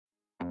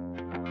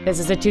This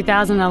is a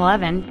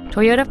 2011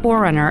 Toyota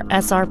 4Runner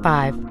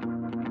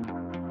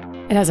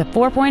SR5. It has a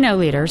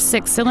 4.0-liter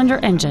six-cylinder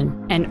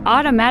engine, an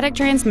automatic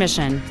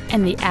transmission,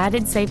 and the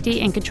added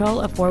safety and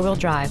control of four-wheel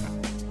drive.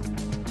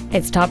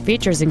 Its top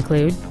features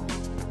include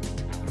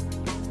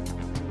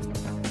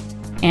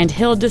and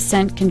hill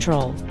descent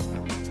control.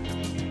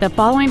 The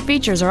following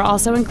features are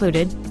also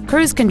included: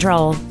 cruise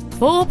control,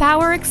 full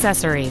power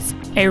accessories,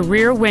 a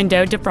rear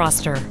window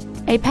defroster,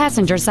 a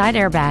passenger side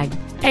airbag,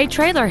 a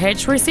trailer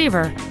hitch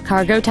receiver,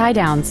 cargo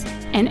tie-downs,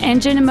 an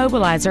engine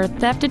immobilizer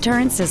theft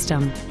deterrent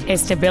system, a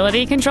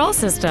stability control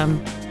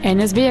system, and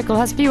this vehicle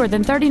has fewer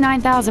than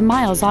 39,000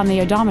 miles on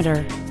the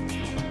odometer.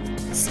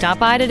 Stop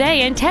by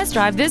today and test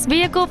drive this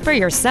vehicle for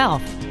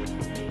yourself.